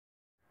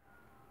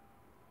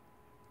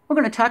We're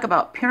going to talk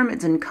about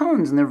pyramids and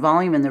cones and their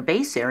volume and their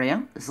base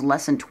area. This is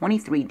lesson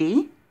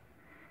 23D.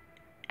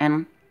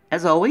 And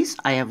as always,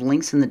 I have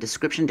links in the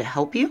description to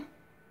help you.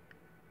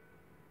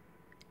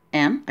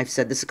 And I've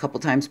said this a couple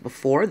times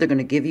before, they're going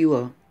to give you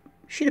a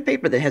sheet of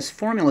paper that has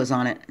formulas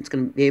on it. It's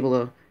going to be able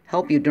to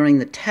help you during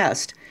the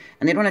test.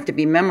 And they don't have to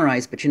be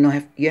memorized, but you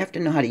have to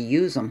know how to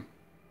use them.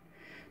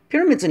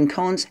 Pyramids and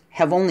cones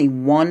have only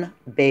one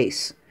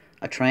base.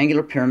 A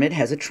triangular pyramid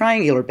has a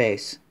triangular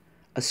base.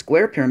 A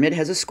square pyramid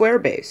has a square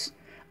base.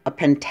 A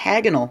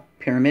pentagonal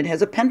pyramid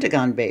has a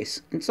pentagon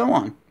base, and so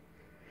on.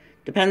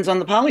 Depends on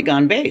the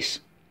polygon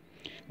base.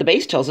 The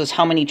base tells us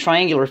how many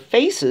triangular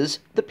faces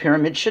the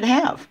pyramid should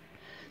have.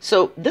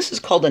 So this is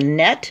called a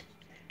net.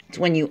 It's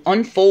when you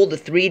unfold the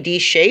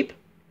 3D shape.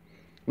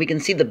 We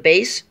can see the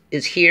base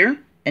is here,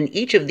 and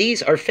each of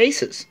these are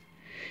faces.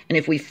 And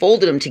if we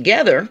folded them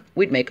together,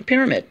 we'd make a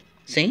pyramid.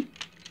 See?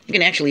 You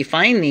can actually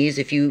find these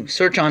if you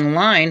search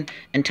online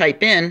and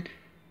type in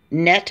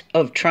net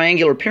of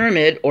triangular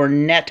pyramid or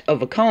net of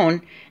a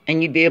cone,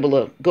 and you'd be able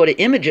to go to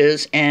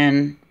images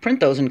and print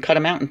those and cut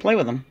them out and play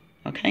with them.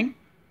 Okay?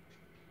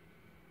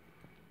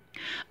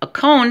 A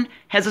cone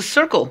has a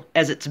circle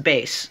as its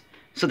base.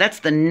 So that's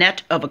the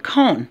net of a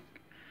cone.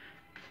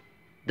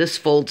 This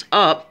folds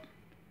up,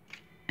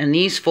 and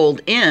these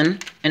fold in,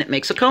 and it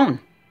makes a cone.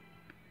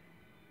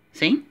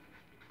 See?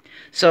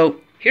 So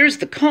here's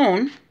the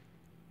cone.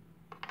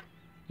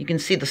 You can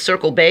see the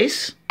circle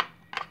base.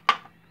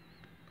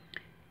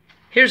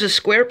 Here's a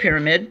square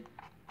pyramid.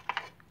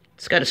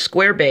 It's got a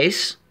square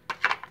base.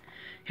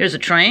 Here's a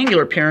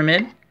triangular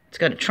pyramid. It's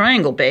got a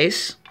triangle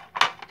base.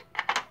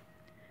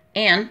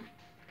 And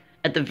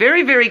at the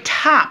very, very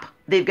top,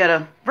 they've got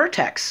a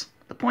vertex,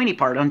 the pointy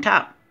part on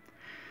top.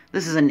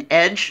 This is an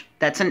edge.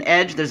 That's an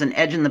edge. There's an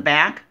edge in the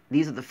back.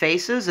 These are the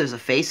faces. There's a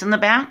face in the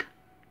back.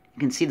 You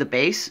can see the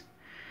base.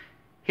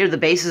 Here the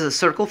base is a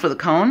circle for the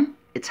cone.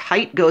 Its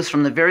height goes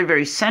from the very,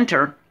 very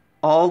center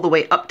all the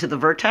way up to the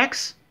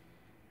vertex.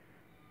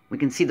 We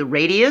can see the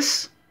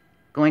radius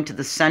going to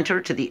the center,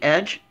 to the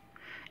edge.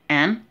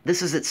 And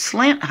this is its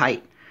slant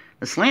height.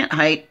 The slant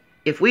height,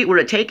 if we were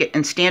to take it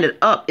and stand it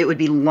up, it would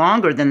be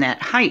longer than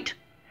that height.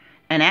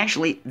 And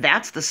actually,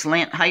 that's the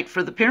slant height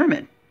for the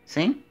pyramid.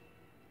 See?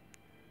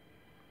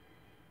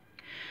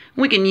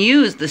 We can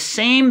use the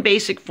same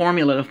basic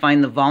formula to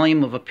find the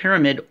volume of a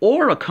pyramid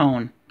or a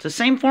cone. It's the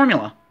same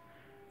formula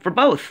for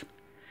both.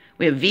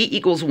 We have V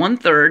equals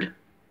 1/3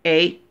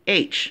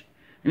 AH.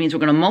 It means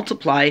we're going to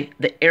multiply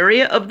the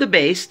area of the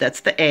base, that's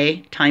the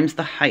A, times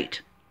the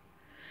height.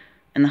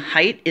 And the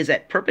height is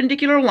that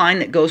perpendicular line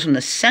that goes from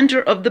the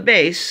center of the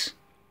base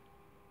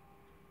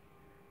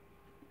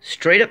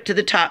straight up to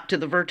the top to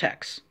the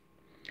vertex.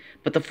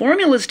 But the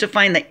formulas to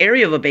find the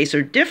area of a base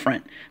are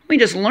different. We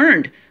just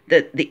learned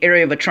that the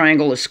area of a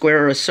triangle, a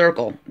square, or a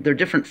circle. They're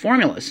different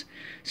formulas.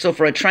 So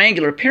for a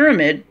triangular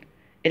pyramid,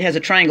 it has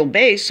a triangle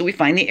base, so we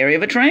find the area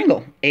of a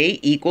triangle. A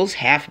equals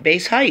half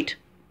base height.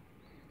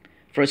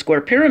 For a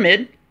square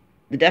pyramid,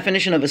 the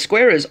definition of a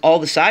square is all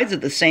the sides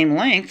of the same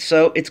length,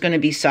 so it's going to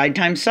be side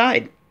times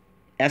side,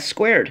 S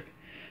squared.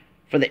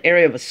 For the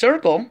area of a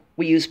circle,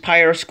 we use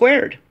pi r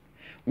squared.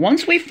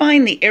 Once we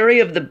find the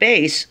area of the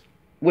base,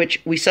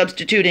 which we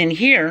substitute in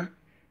here,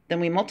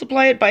 then we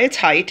multiply it by its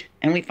height,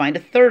 and we find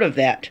 1/3 of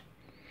that.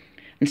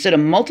 Instead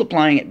of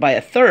multiplying it by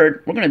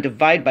 1/3, we're going to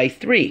divide by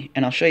 3,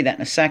 and I'll show you that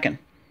in a second.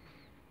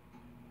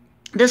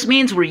 This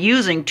means we're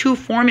using two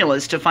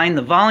formulas to find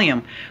the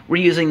volume.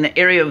 We're using the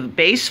area of the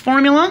base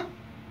formula,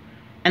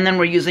 and then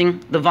we're using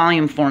the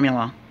volume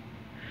formula.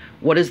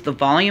 What is the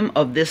volume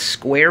of this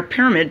square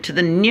pyramid to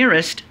the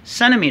nearest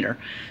centimeter?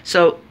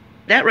 So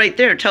that right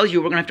there tells you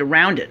we're going to have to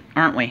round it,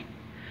 aren't we?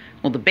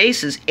 Well, the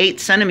base is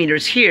 8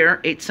 centimeters here,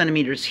 8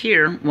 centimeters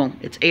here. Well,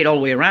 it's 8 all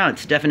the way around.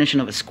 It's the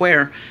definition of a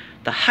square.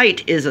 The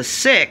height is a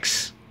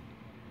 6.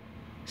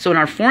 So in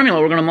our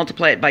formula, we're going to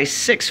multiply it by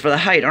 6 for the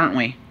height, aren't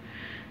we?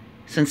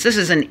 Since this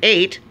is an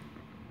 8,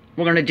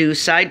 we're going to do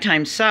side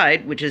times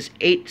side, which is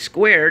 8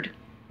 squared,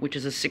 which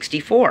is a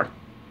 64.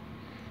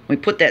 We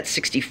put that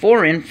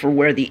 64 in for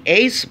where the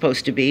A is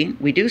supposed to be.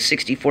 We do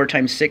 64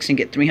 times 6 and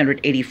get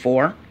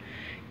 384.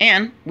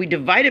 And we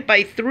divide it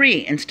by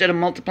 3 instead of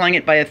multiplying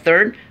it by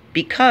 1/3,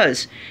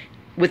 because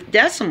with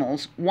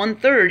decimals,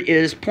 1/3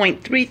 is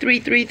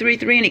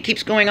 0.33333, and it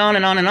keeps going on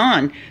and on and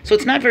on. So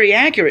it's not very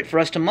accurate for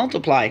us to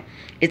multiply.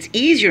 It's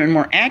easier and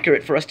more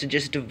accurate for us to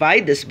just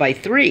divide this by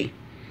 3.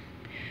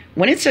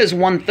 When it says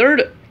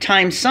 1/3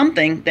 times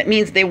something, that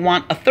means they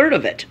want 1/3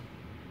 of it.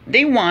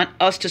 They want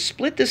us to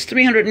split this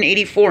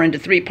 384 into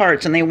 3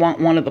 parts, and they want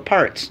one of the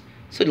parts.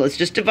 So let's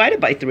just divide it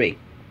by 3.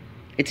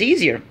 It's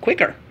easier,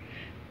 quicker.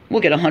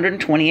 We'll get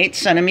 128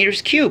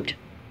 centimeters cubed.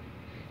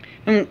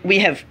 And we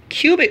have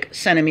cubic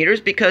centimeters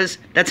because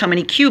that's how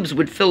many cubes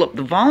would fill up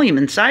the volume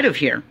inside of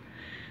here.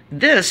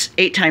 This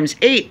 8 times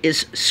 8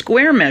 is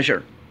square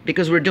measure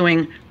because we're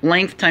doing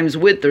length times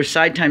width or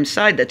side times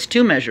side. That's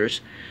 2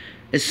 measures.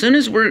 As soon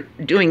as we're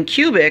doing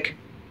cubic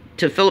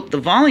to fill up the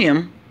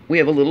volume, we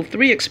have a little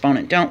 3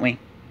 exponent, don't we?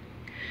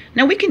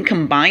 Now we can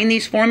combine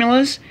these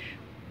formulas.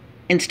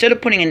 Instead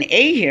of putting an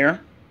A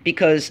here,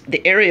 because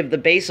the area of the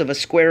base of a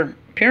square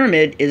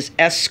pyramid is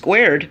s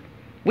squared,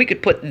 we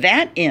could put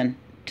that in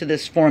to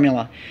this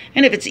formula.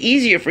 And if it's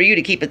easier for you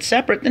to keep it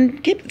separate, then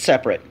keep it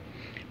separate.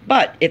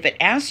 But if it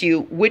asks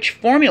you which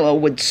formula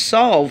would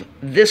solve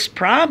this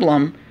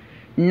problem,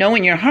 know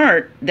in your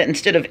heart that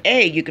instead of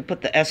a, you could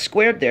put the s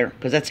squared there,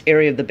 because that's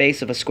area of the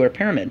base of a square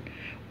pyramid,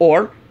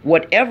 or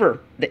whatever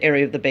the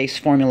area of the base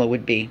formula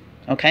would be,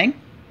 okay?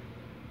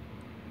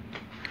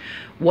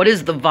 What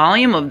is the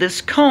volume of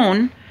this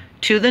cone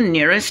to the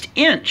nearest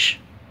inch?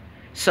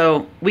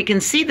 So we can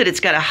see that it's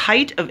got a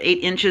height of 8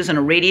 inches and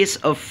a radius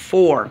of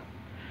 4.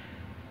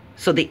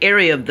 So the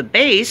area of the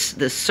base,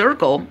 this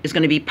circle, is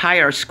going to be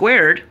pi r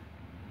squared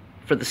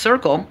for the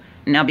circle.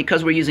 Now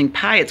because we're using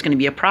pi, it's going to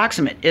be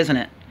approximate, isn't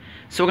it?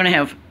 So we're going to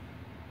have,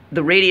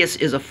 the radius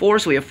is a 4,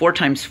 so we have 4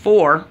 times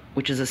 4,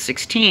 which is a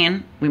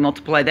 16. We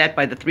multiply that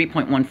by the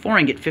 3.14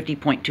 and get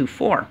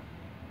 50.24.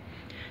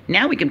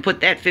 Now we can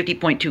put that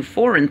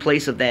 50.24 in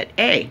place of that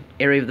a,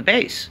 area of the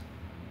base.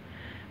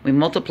 We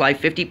multiply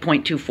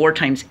 50.24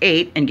 times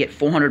 8 and get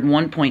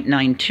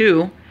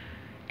 401.92.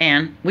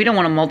 And we don't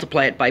want to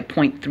multiply it by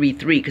 0.33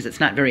 because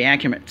it's not very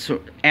accurate.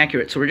 So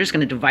we're just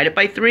going to divide it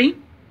by 3.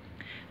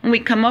 And we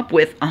come up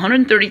with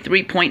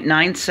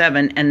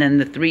 133.97, and then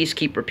the 3's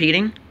keep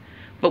repeating.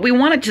 But we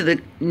want it to the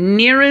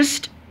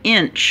nearest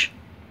inch.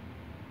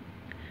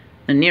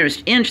 The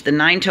nearest inch, the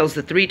 9 tells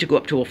the 3 to go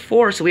up to a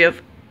 4, so we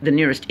have the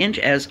nearest inch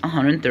as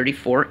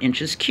 134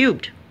 inches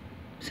cubed.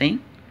 See?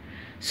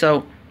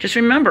 So just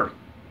remember,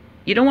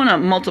 you don't want to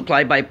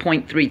multiply by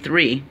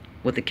 0.33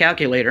 with the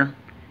calculator.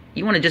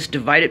 You want to just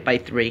divide it by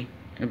 3.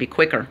 It'll be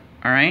quicker,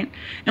 all right?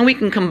 And we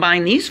can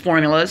combine these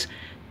formulas.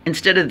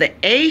 Instead of the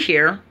a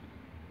here,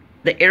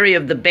 the area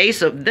of the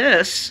base of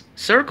this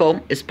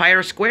circle is pi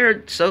r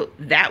squared, so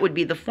that would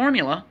be the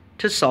formula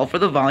to solve for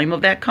the volume of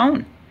that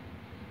cone.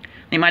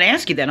 They might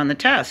ask you that on the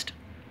test.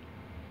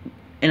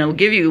 And it'll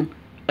give you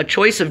a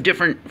choice of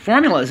different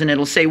formulas, and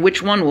it'll say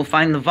which one will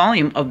find the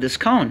volume of this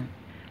cone.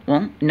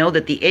 Well, know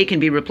that the a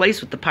can be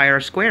replaced with the pi r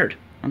squared,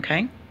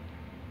 okay?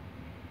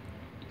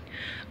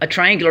 A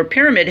triangular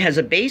pyramid has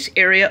a base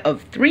area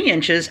of 3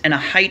 inches and a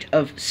height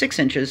of 6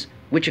 inches.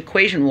 Which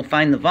equation will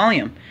find the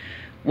volume?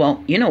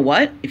 Well, you know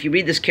what? If you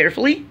read this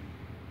carefully,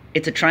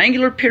 it's a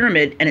triangular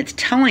pyramid, and it's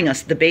telling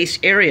us the base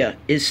area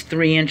is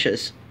 3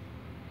 inches.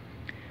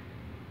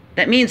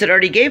 That means it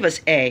already gave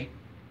us a,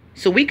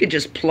 so we could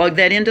just plug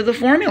that into the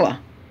formula.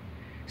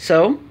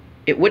 So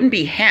it wouldn't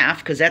be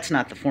half, because that's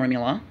not the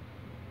formula.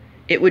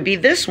 It would be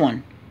this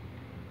one.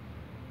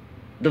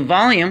 The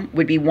volume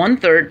would be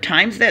 1/3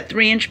 times that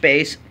 3-inch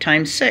base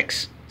times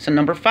 6. So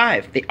number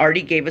 5. They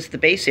already gave us the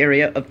base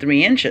area of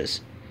 3 inches.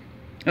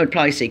 I would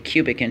probably say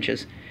cubic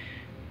inches.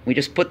 We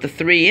just put the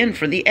 3 in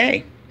for the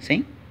a.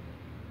 See?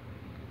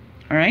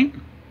 All right.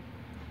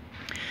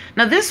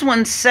 Now this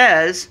one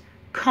says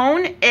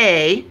cone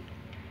A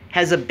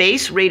has a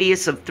base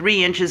radius of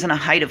 3 inches and a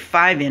height of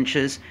 5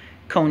 inches.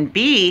 Cone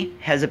B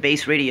has a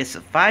base radius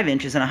of 5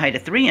 inches and a height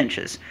of 3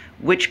 inches.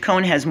 Which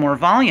cone has more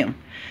volume?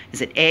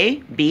 Is it A,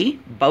 B,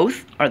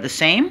 both are the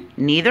same,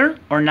 neither,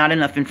 or not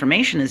enough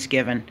information is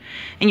given?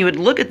 And you would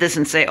look at this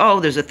and say, oh,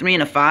 there's a 3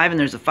 and a 5, and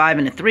there's a 5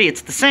 and a 3,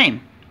 it's the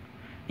same.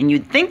 And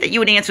you'd think that you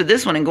would answer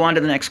this one and go on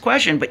to the next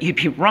question, but you'd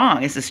be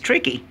wrong. This is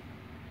tricky.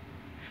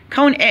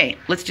 Cone A,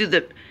 let's do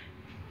the,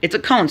 it's a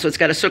cone, so it's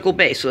got a circle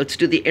base, so let's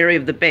do the area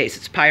of the base.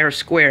 It's pi r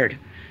squared.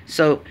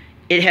 So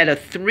it had a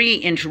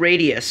 3-inch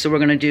radius, so we're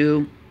going to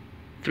do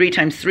 3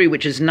 times 3,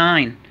 which is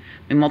 9.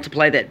 We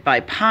multiply that by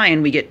pi,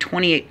 and we get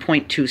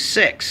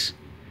 28.26.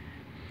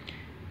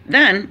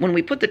 Then, when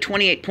we put the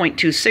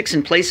 28.26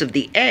 in place of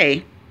the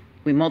a,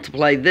 we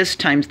multiply this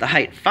times the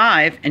height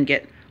 5 and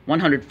get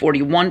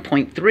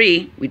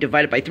 141.3. We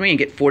divide it by 3 and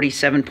get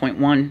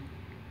 47.1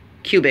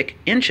 cubic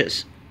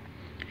inches.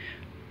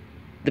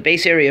 The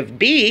base area of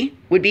B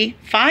would be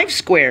 5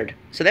 squared.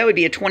 So that would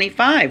be a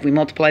 25. We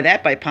multiply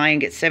that by pi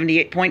and get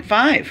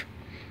 78.5.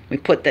 We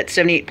put that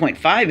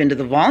 78.5 into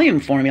the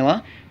volume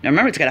formula. Now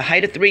remember, it's got a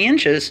height of 3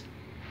 inches.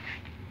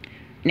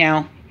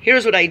 Now,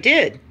 here's what I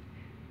did.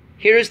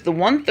 Here's the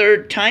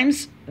 1/3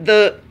 times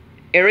the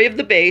area of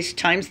the base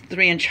times the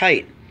 3-inch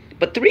height.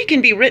 But 3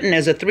 can be written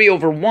as a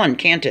 3/1,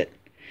 can't it?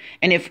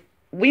 And if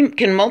we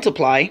can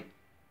multiply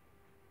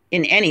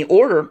in any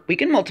order, we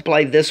can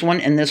multiply this one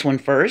and this one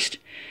first.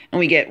 And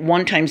we get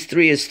 1 times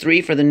 3 is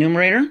 3 for the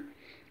numerator.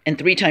 And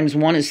 3 times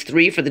 1 is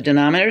 3 for the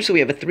denominator. So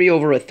we have a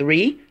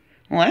 3/3.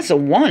 Well, that's a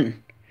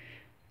 1.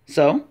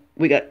 So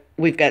we've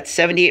got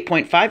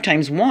 78.5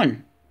 times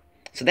 1.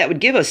 So that would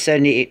give us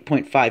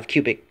 78.5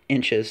 cubic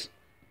inches.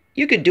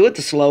 You could do it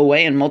the slow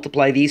way and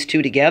multiply these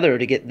two together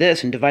to get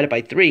this and divide it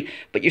by 3,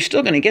 but you're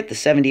still going to get the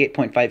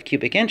 78.5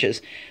 cubic inches.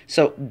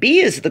 So B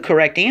is the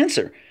correct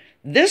answer.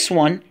 This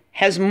one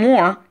has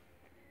more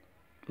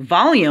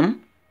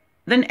volume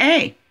than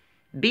A.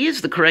 B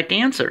is the correct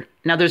answer.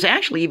 Now there's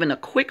actually even a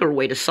quicker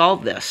way to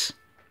solve this.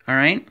 All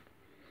right?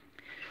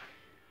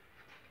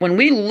 When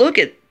we look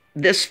at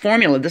this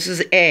formula, this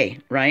is A,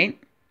 right?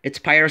 It's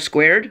pi r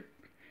squared,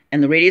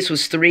 and the radius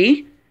was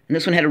 3, and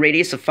this one had a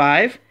radius of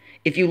 5.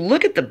 If you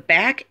look at the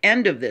back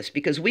end of this,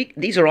 because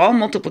these are all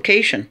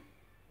multiplication.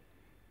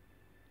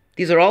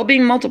 These are all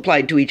being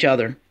multiplied to each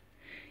other.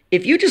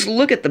 If you just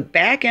look at the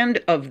back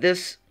end of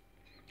this,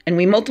 and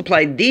we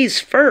multiplied these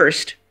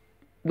first,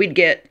 we'd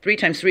get 3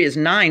 times 3 is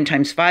 9,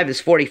 times 5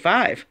 is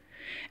 45.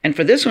 And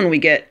for this one, we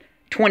get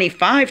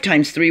 25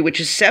 times 3, which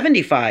is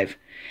 75.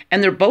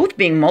 And they're both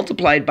being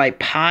multiplied by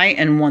pi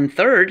and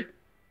 1/3.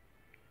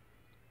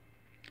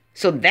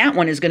 So that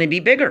one is going to be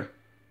bigger.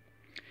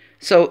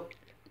 So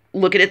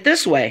look at it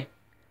this way.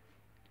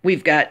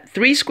 We've got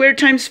 3 squared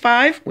times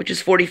 5, which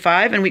is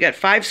 45, and we got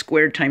 5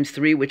 squared times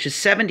 3, which is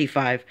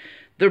 75.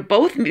 They're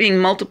both being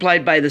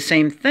multiplied by the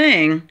same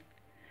thing.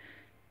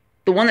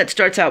 The one that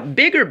starts out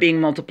bigger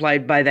being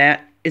multiplied by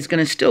that is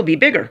going to still be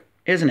bigger,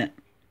 isn't it?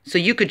 So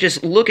you could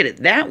just look at it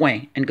that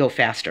way and go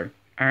faster,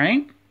 all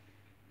right?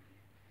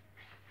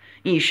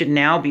 You should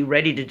now be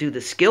ready to do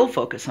the skill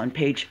focus on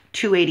page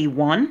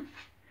 281.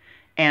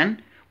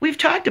 And we've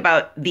talked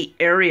about the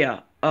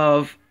area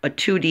of a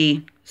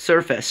 2D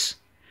surface,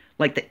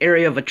 like the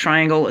area of a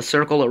triangle, a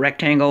circle, a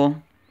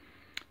rectangle.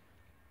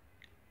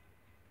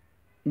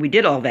 We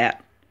did all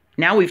that.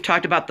 Now we've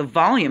talked about the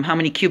volume, how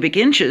many cubic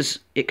inches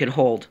it could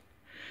hold.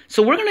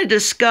 So we're going to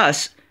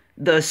discuss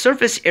the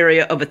surface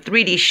area of a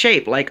 3D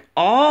shape, like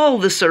all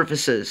the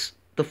surfaces,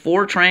 the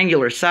 4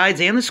 triangular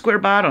sides and the square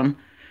bottom.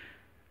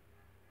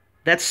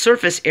 That's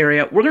surface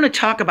area. We're going to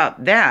talk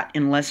about that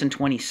in lesson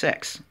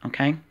 26,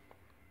 okay?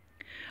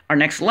 Our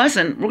next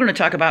lesson, we're going to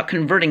talk about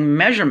converting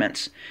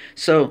measurements.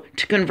 So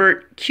to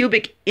convert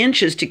cubic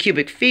inches to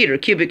cubic feet or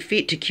cubic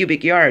feet to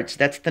cubic yards,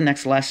 that's the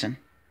next lesson.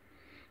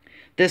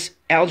 This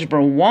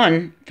Algebra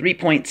I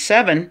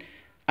 3.7,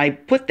 I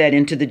put that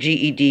into the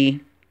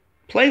GED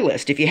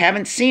playlist. If you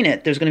haven't seen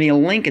it, there's going to be a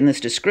link in this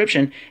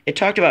description. It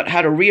talked about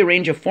how to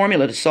rearrange a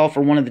formula to solve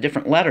for one of the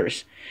different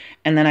letters.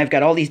 And then I've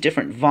got all these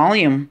different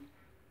volume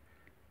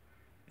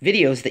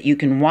videos that you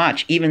can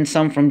watch, even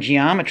some from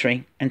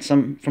geometry and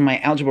some from my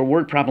algebra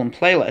word problem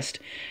playlist.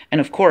 And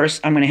of course,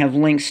 I'm going to have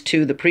links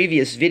to the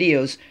previous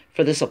videos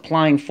for this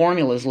applying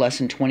formulas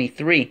lesson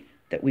 23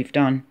 that we've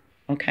done,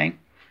 okay?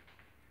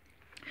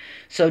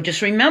 So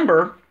just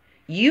remember,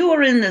 you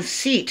are in the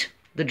seat,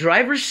 the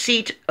driver's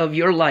seat of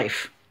your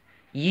life.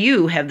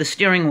 You have the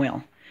steering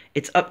wheel.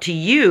 It's up to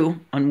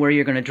you on where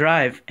you're going to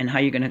drive and how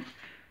you're going to,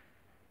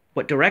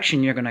 what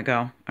direction you're going to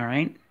go, all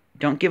right?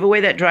 Don't give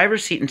away that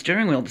driver's seat and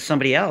steering wheel to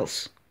somebody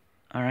else,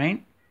 all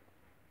right?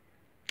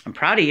 I'm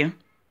proud of you.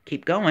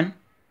 Keep going,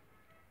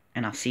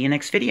 and I'll see you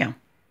next video.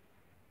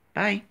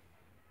 Bye.